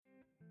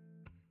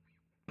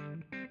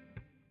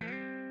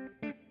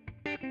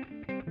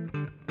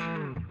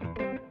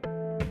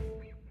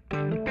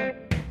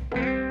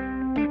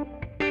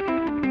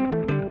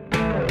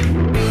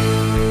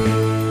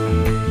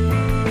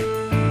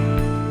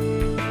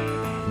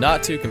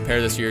not to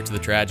compare this year to the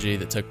tragedy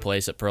that took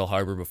place at Pearl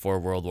Harbor before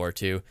World War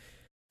II,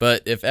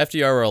 but if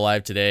FDR were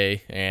alive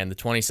today and the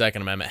 22nd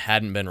Amendment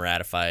hadn't been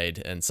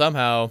ratified and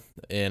somehow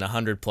in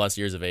 100 plus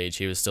years of age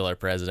he was still our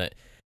president,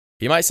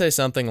 he might say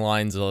something along the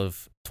lines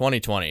of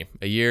 2020,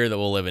 a year that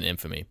will live in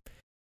infamy.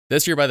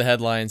 This year by the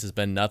headlines has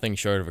been nothing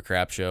short of a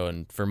crap show,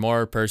 and for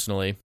more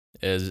personally,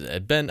 it's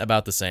been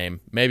about the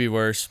same, maybe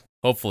worse,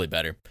 hopefully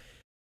better.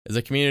 As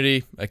a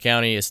community, a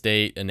county, a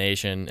state, a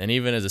nation, and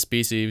even as a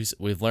species,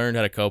 we've learned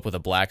how to cope with a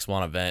black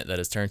swan event that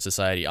has turned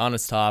society on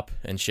its top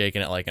and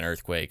shaken it like an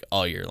earthquake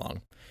all year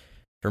long.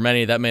 For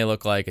many, that may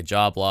look like a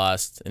job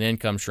lost, an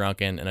income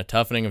shrunken, and a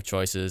toughening of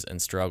choices and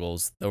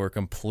struggles that were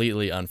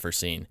completely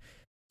unforeseen.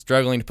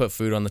 Struggling to put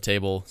food on the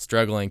table,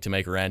 struggling to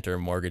make rent or a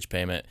mortgage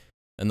payment,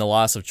 and the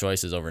loss of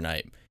choices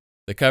overnight.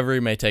 The recovery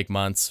may take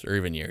months or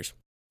even years.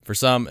 For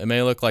some, it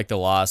may look like the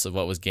loss of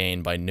what was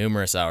gained by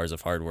numerous hours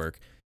of hard work,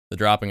 the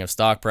dropping of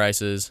stock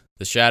prices,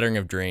 the shattering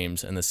of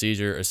dreams, and the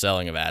seizure or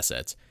selling of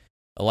assets.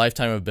 A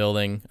lifetime of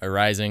building, a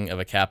rising of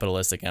a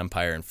capitalistic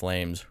empire in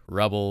flames,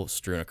 rubble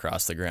strewn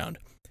across the ground.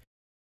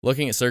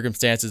 Looking at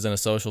circumstances in a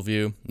social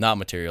view, not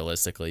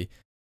materialistically,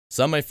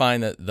 some may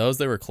find that those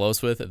they were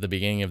close with at the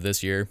beginning of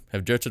this year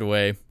have drifted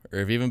away or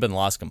have even been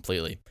lost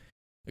completely.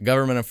 A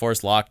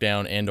government-enforced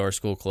lockdown and/or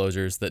school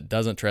closures that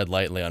doesn't tread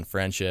lightly on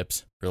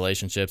friendships,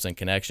 relationships, and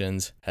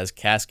connections has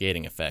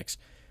cascading effects.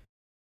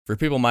 For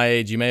people my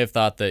age, you may have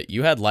thought that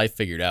you had life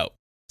figured out.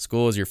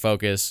 School was your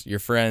focus, your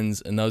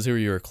friends, and those who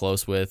you were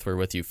close with were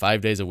with you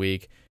 5 days a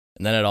week,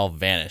 and then it all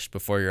vanished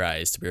before your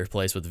eyes to be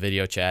replaced with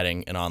video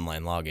chatting and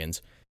online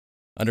logins.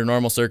 Under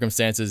normal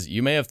circumstances,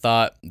 you may have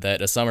thought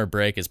that a summer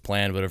break as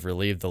planned would have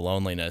relieved the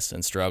loneliness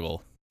and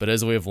struggle, but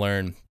as we have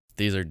learned,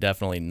 these are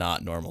definitely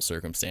not normal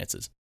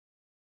circumstances.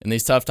 In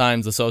these tough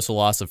times, the social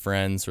loss of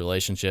friends,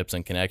 relationships,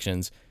 and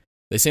connections,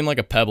 they seem like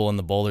a pebble in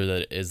the boulder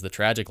that is the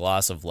tragic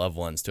loss of loved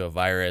ones to a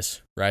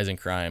virus, rising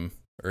crime,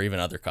 or even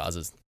other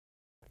causes.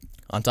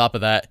 On top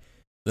of that,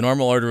 the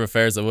normal order of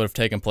affairs that would have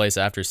taken place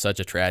after such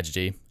a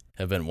tragedy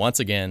have been once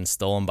again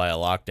stolen by a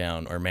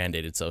lockdown or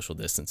mandated social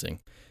distancing.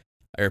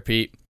 I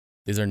repeat,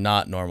 these are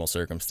not normal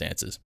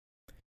circumstances.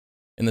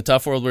 In the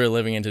tough world we're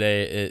living in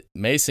today, it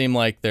may seem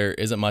like there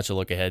isn't much to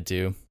look ahead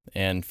to,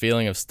 and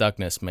feeling of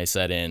stuckness may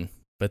set in,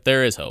 but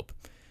there is hope.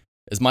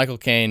 As Michael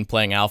Caine,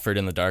 playing Alfred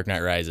in The Dark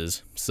Knight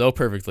Rises, so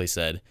perfectly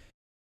said,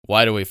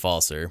 "Why do we fall,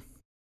 sir?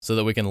 So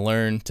that we can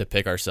learn to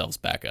pick ourselves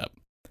back up."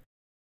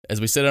 As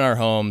we sit in our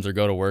homes or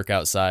go to work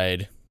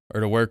outside,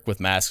 or to work with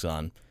masks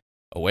on,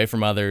 away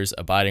from others,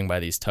 abiding by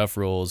these tough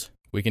rules,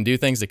 we can do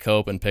things to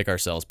cope and pick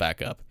ourselves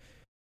back up.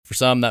 For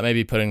some, that may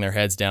be putting their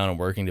heads down and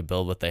working to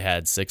build what they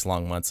had 6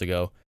 long months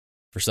ago.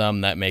 For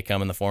some, that may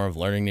come in the form of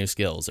learning new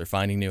skills or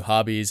finding new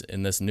hobbies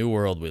in this new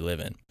world we live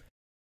in.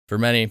 For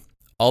many,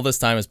 all this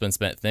time has been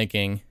spent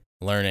thinking,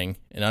 learning,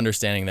 and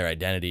understanding their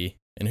identity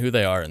and who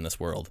they are in this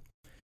world.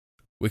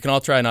 We can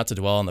all try not to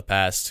dwell on the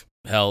past,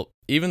 hell,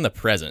 even the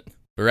present,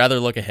 but rather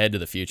look ahead to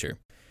the future.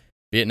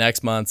 Be it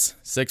next month,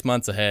 6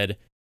 months ahead,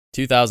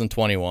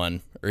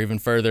 2021, or even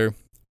further,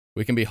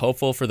 we can be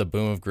hopeful for the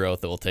boom of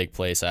growth that will take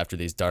place after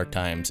these dark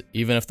times,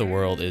 even if the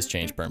world is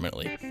changed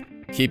permanently.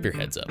 Keep your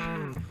heads up.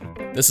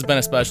 This has been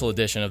a special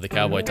edition of the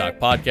Cowboy Talk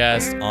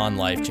podcast on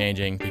life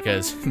changing,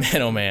 because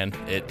man, oh man,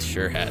 it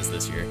sure has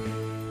this year.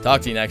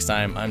 Talk to you next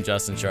time. I'm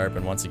Justin Sharp,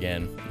 and once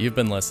again, you've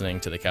been listening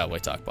to the Cowboy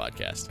Talk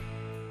podcast.